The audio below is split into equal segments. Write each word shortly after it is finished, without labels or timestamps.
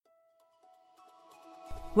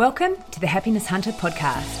Welcome to the Happiness Hunter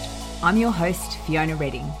podcast. I'm your host, Fiona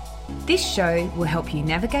Redding. This show will help you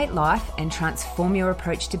navigate life and transform your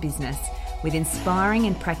approach to business with inspiring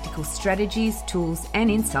and practical strategies, tools, and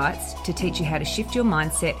insights to teach you how to shift your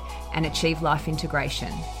mindset and achieve life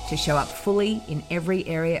integration to show up fully in every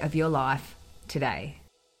area of your life today.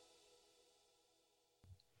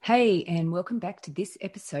 Hey, and welcome back to this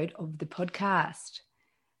episode of the podcast.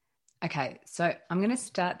 Okay, so I'm going to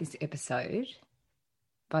start this episode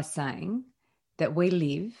by saying that we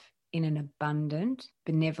live in an abundant,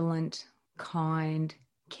 benevolent, kind,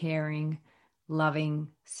 caring, loving,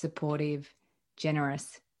 supportive,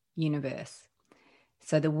 generous universe.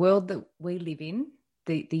 So the world that we live in,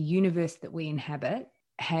 the universe that we inhabit,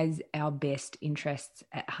 has our best interests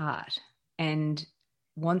at heart and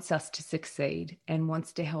wants us to succeed and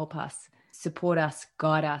wants to help us, support us,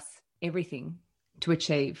 guide us, everything to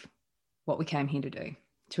achieve what we came here to do,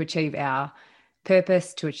 to achieve our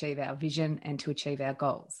purpose, to achieve our vision, and to achieve our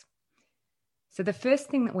goals. So the first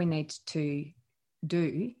thing that we need to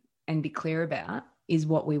do and be clear about is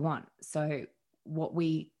what we want. So what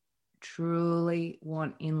we truly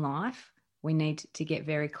want in life, we need to get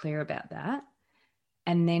very clear about that.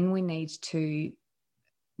 And then we need to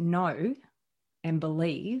know and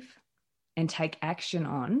believe and take action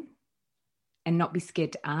on and not be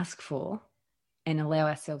scared to ask for and allow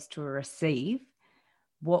ourselves to receive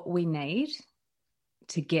what we need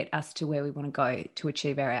to get us to where we want to go to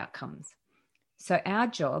achieve our outcomes. So our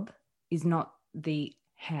job is not the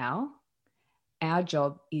how, our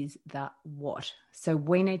job is the what. So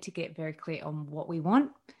we need to get very clear on what we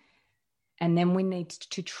want, and then we need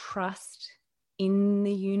to trust in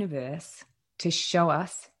the universe to show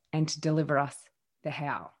us and to deliver us the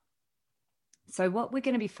how. So what we're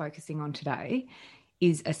going to be focusing on today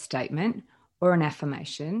is a statement or an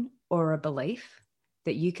affirmation or a belief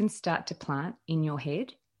that you can start to plant in your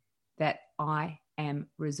head that I am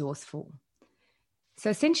resourceful. So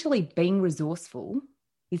essentially being resourceful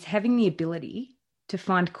is having the ability to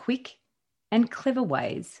find quick and clever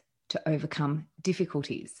ways to overcome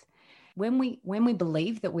difficulties. When we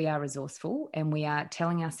believe that we are resourceful and we are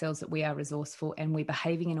telling ourselves that we are resourceful and we're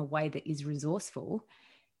behaving in a way that is resourceful,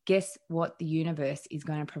 guess what the universe is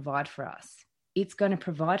going to provide for us? It's going to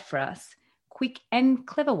provide for us quick and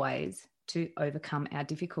clever ways to overcome our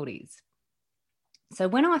difficulties. So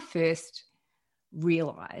when I first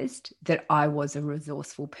realized that I was a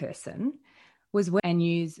resourceful person was when I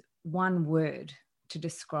use one word to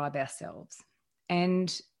describe ourselves.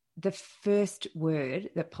 And the first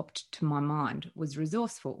word that popped to my mind was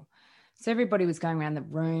resourceful. So everybody was going around the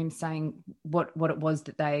room saying what it was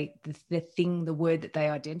that the word that they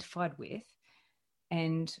identified with.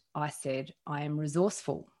 And I said, I am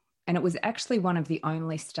resourceful. And it was actually one of the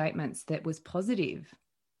only statements that was positive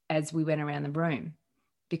as we went around the room,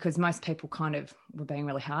 because most people kind of were being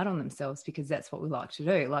really hard on themselves because that's what we like to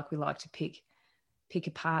do. Like we like to pick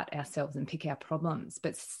apart ourselves and pick our problems.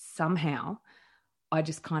 But somehow I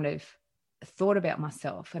just kind of thought about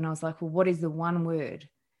myself and I was like, well, what is the one word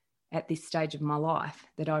at this stage of my life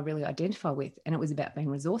that I really identify with? And it was about being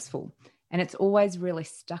resourceful. And it's always really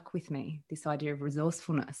stuck with me, this idea of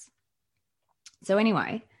resourcefulness. So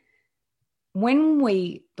anyway, when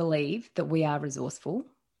we believe that we are resourceful,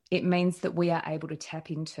 it means that we are able to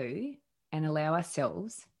tap into and allow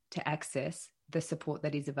ourselves to access the support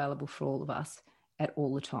that is available for all of us at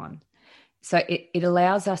all the time. So it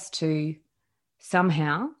allows us to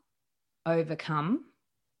somehow overcome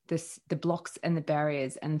the blocks and the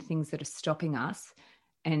barriers and things that are stopping us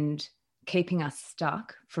and keeping us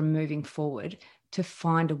stuck from moving forward to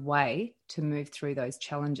find a way to move through those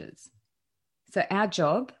challenges. So our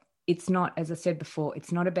job, it's not, as I said before,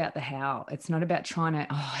 it's not about the how. It's not about trying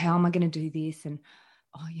to, how am I going to do this? And,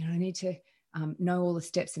 I need to know all the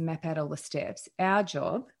steps and map out all the steps. Our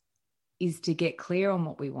job is to get clear on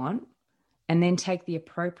what we want and then take the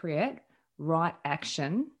appropriate right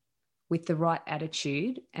action with the right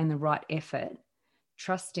attitude and the right effort,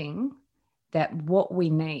 trusting that what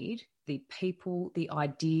we need, the people, the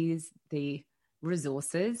ideas, the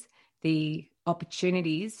resources, the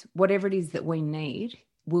opportunities, whatever it is that we need,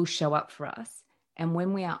 will show up for us. And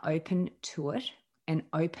when we are open to it and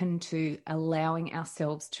open to allowing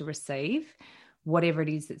ourselves to receive whatever it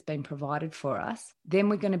is that's been provided for us, then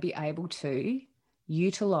we're going to be able to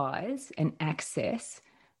utilize and access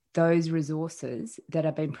those resources that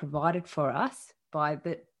have been provided for us by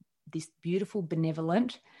this beautiful,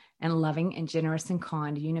 benevolent and loving and generous and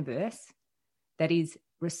kind universe that is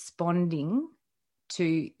responding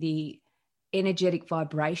to the energetic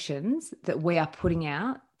vibrations that we are putting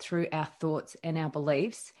out through our thoughts and our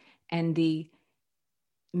beliefs and the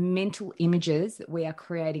mental images that we are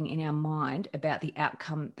creating in our mind about the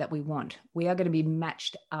outcome that we want. We are going to be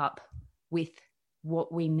matched up with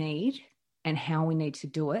what we need and how we need to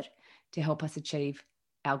do it to help us achieve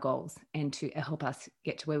our goals and to help us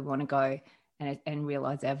get to where we want to go and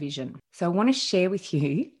realize our vision. So I want to share with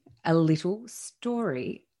you a little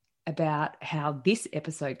story about how this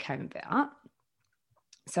episode came about.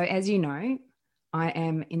 So as you know, I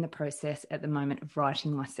am in the process at the moment of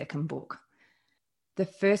writing my second book. The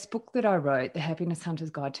first book that I wrote, The Happiness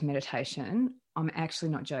Hunter's Guide to Meditation, I'm actually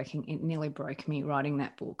not joking, it nearly broke me writing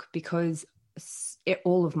that book because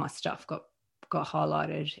all of my stuff got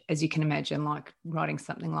highlighted. As you can imagine, like writing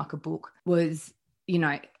something like a book was, you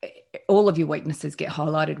know, all of your weaknesses get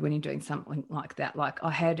highlighted when you're doing something like that. Like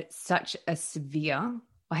I had such a severe,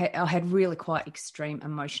 I had really quite extreme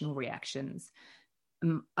emotional reactions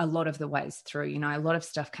a lot of the ways through. You know, a lot of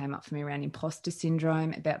stuff came up for me around imposter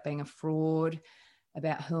syndrome, about being a fraud,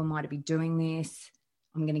 about who am I to be doing this?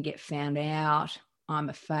 I'm going to get found out. I'm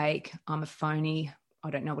a fake. I'm a phony. I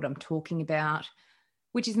don't know what I'm talking about,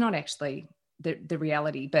 which is not actually the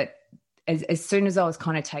reality. But as soon as I was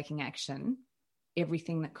kind of taking action,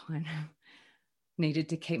 everything that kind of needed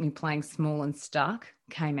to keep me playing small and stuck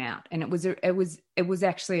came out. And it was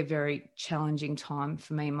actually a very challenging time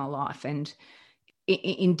for me in my life, and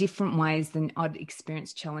in different ways than I'd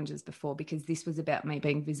experienced challenges before, because this was about me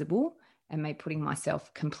being visible and me putting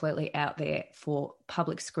myself completely out there for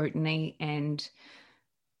public scrutiny and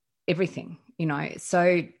everything, you know.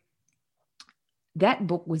 So that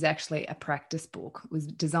book was actually a practice book. It was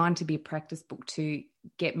designed to be a practice book to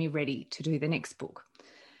get me ready to do the next book,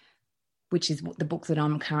 which is the book that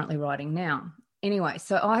I'm currently writing now. Anyway,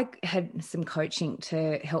 so I had some coaching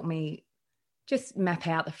to help me just map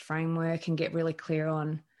out the framework and get really clear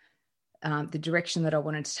on the direction that I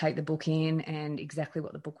wanted to take the book in and exactly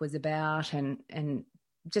what the book was about, and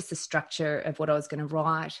just the structure of what I was going to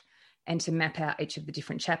write, and to map out each of the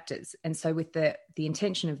different chapters. And so with the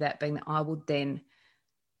intention of that being that I would then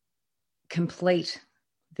complete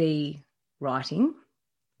the writing,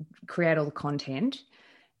 create all the content,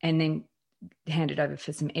 and then hand it over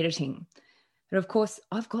for some editing. But of course,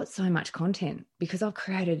 I've got so much content because I've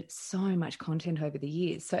created so much content over the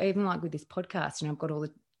years. So even like with this podcast, I've got all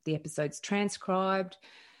the episodes transcribed.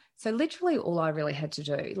 So literally all I really had to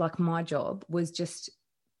do, like my job, was just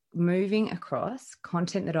moving across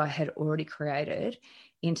content that I had already created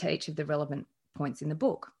into each of the relevant points in the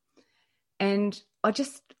book. And I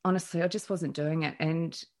just wasn't doing it.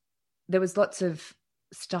 And there was lots of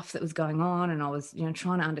stuff that was going on, and I was,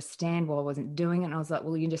 trying to understand why I wasn't doing it. And I was like,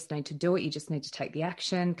 well, you just need to do it. You just need to take the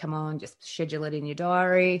action. Come on, just schedule it in your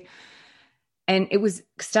diary. And it was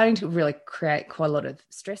starting to really create quite a lot of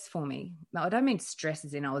stress for me. Now, I don't mean stress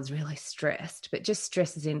as in I was really stressed, but just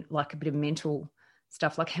stress as in like a bit of mental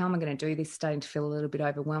stuff, like how am I going to do this, starting to feel a little bit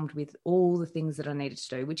overwhelmed with all the things that I needed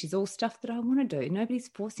to do, which is all stuff that I want to do. Nobody's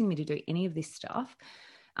forcing me to do any of this stuff,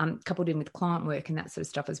 coupled in with client work and that sort of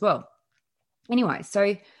stuff as well. Anyway,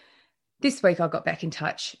 so this week I got back in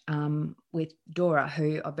touch with Dora,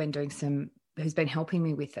 who's been helping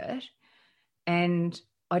me with it. And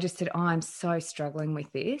I just said, I'm so struggling with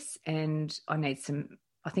this and I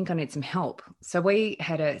think I need some help. So we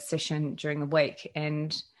had a session during the week,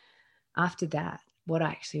 and after that, what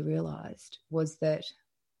I actually realized was that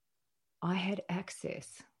I had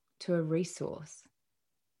access to a resource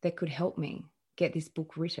that could help me get this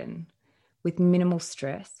book written with minimal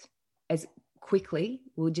stress, as quickly.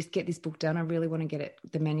 We'll just get this book done. I really want to get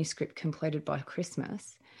the manuscript completed by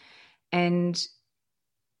Christmas, and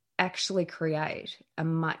actually create a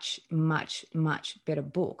much, much, much better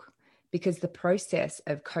book. Because the process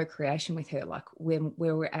of co-creation with her, like where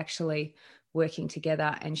we're actually working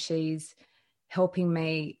together and she's helping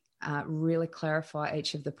me really clarify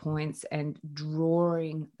each of the points and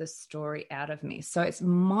drawing the story out of me. So it's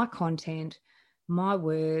my content, my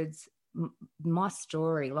words, my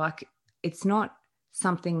story. Like, it's not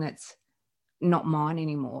something that's not mine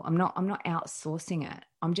anymore. I'm not outsourcing it.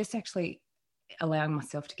 I'm just actually allowing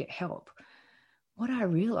myself to get help. What I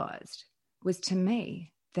realized was, to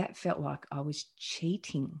me, that felt like I was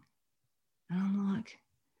cheating. And I'm like,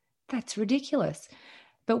 that's ridiculous.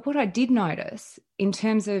 But what I did notice in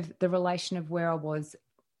terms of the relation of where I was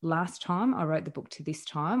last time I wrote the book to this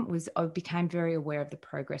time was I became very aware of the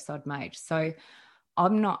progress I'd made. So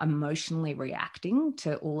I'm not emotionally reacting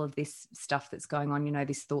to all of this stuff that's going on,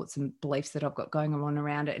 these thoughts and beliefs that I've got going on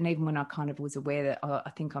around it. And even when I kind of was aware that I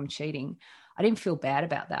think I'm cheating, I didn't feel bad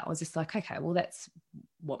about that. I was just like, okay, well, that's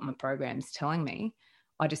what my program's telling me.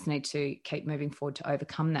 I just need to keep moving forward to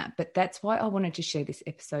overcome that. But that's why I wanted to share this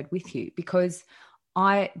episode with you, because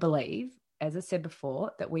I believe, as I said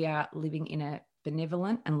before, that we are living in a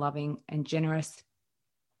benevolent and loving and generous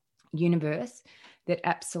universe that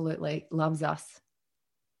absolutely loves us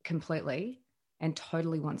completely and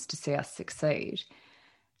totally wants to see us succeed.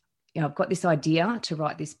 I've got this idea to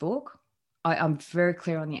write this book. I'm very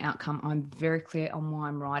clear on the outcome. I'm very clear on why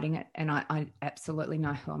I'm writing it, and I absolutely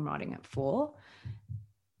know who I'm writing it for.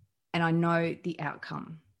 And I know the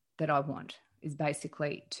outcome that I want is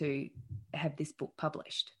basically to have this book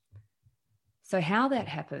published. So how that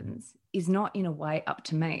happens is not in a way up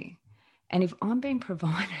to me. And if I'm being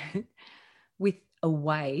provided with a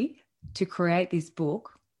way to create this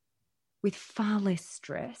book with far less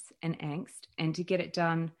stress and angst, and to get it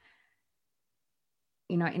done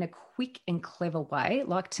in a quick and clever way.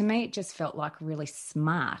 Like, to me, it just felt like really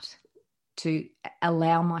smart to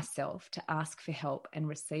allow myself to ask for help and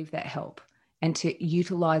receive that help, and to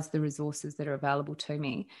utilize the resources that are available to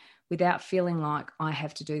me without feeling like I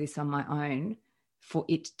have to do this on my own for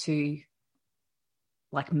it to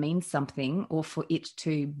like mean something, or for it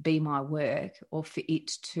to be my work, or for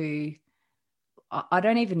it to, I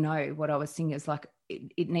don't even know what I was thinking. It's like,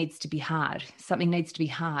 it needs to be hard. Something needs to be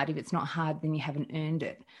hard. If it's not hard, then you haven't earned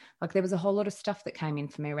it. Like, there was a whole lot of stuff that came in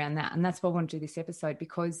for me around that. And that's why I want to do this episode,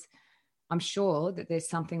 because I'm sure that there's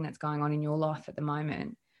something that's going on in your life at the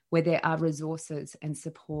moment where there are resources and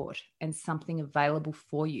support and something available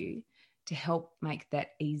for you to help make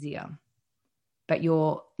that easier. But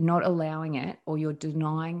you're not allowing it, or you're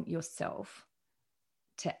denying yourself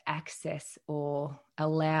to access or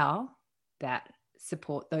allow that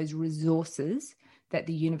support, those resources that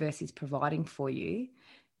the universe is providing for you,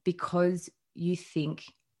 because you think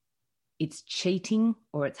it's cheating,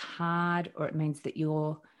 or it's hard, or it means that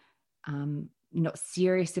you're not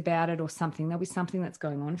serious about it, or something. There'll be something that's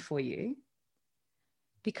going on for you,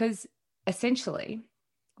 because essentially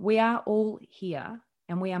we are all here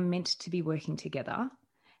and we are meant to be working together,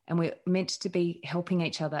 and we're meant to be helping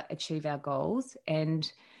each other achieve our goals, and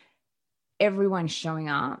everyone's showing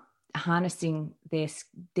up, harnessing their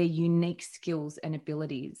unique skills and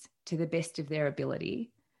abilities to the best of their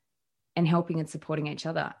ability, and helping and supporting each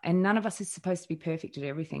other. And none of us is supposed to be perfect at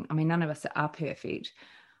everything. I mean, none of us are perfect.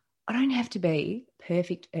 I don't have to be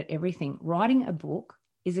perfect at everything. Writing a book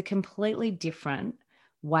is a completely different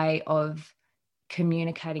way of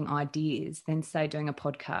communicating ideas than, say, doing a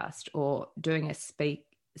podcast, or doing a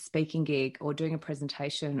speaking gig, or doing a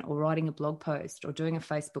presentation, or writing a blog post, or doing a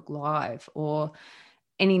Facebook Live, or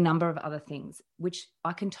any number of other things, which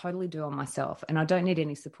I can totally do on myself and I don't need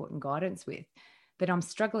any support and guidance with. But I'm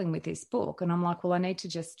struggling with this book, and I'm like, well, I need to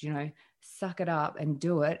just, suck it up and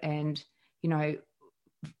do it, and,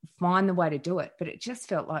 find the way to do it. But it just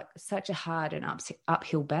felt like such a hard and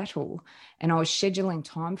uphill battle. And I was scheduling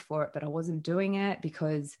time for it, but I wasn't doing it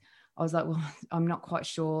because I was like, well, I'm not quite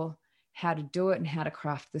sure how to do it and how to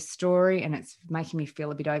craft the story. And it's making me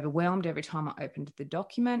feel a bit overwhelmed every time I opened the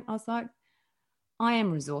document. I was like, I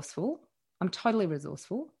am resourceful. I'm totally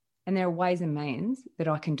resourceful. And there are ways and means that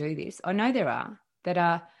I can do this. I know there are, that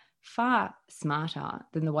are far smarter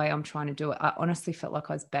than the way I'm trying to do it. I honestly felt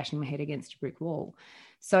like I was bashing my head against a brick wall.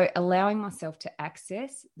 So allowing myself to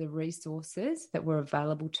access the resources that were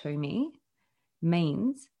available to me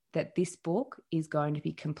means that this book is going to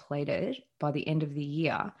be completed by the end of the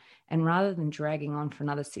year. And rather than dragging on for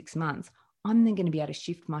another 6 months, I'm then going to be able to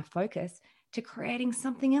shift my focus to creating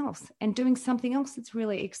something else and doing something else that's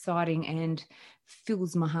really exciting and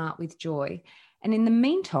fills my heart with joy. And in the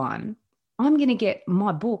meantime, I'm going to get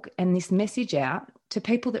my book and this message out to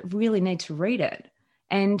people that really need to read it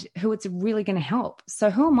and who it's really going to help. So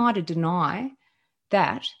who am I to deny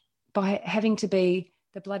that by having to be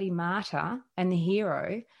the bloody martyr and the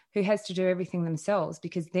hero who has to do everything themselves?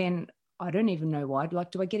 Because then I don't even know why.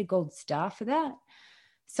 Like, do I get a gold star for that?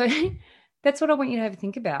 So that's what I want you to have a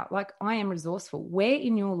think about. Like, I am resourceful. Where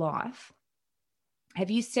in your life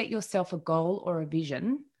have you set yourself a goal or a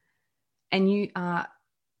vision and you are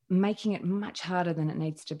making it much harder than it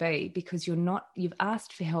needs to be because you've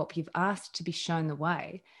asked for help, you've asked to be shown the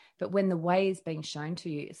way, but when the way is being shown to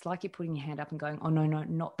you, it's like you're putting your hand up and going, oh, no,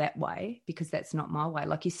 not that way, because that's not my way.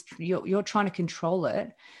 Like you're trying to control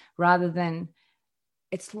it rather than,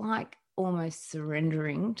 it's like almost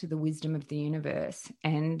surrendering to the wisdom of the universe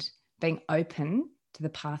and being open to the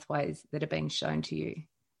pathways that are being shown to you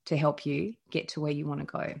to help you get to where you want to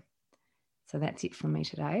go. So that's it from me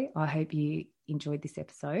today. I hope you enjoyed this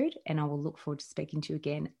episode, and I will look forward to speaking to you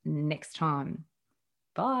again next time.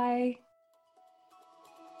 Bye.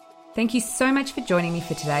 Thank you so much for joining me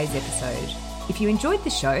for today's episode. If you enjoyed the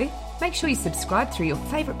show, make sure you subscribe through your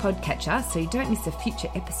favourite podcatcher so you don't miss a future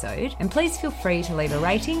episode, and please feel free to leave a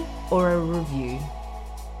rating or a review.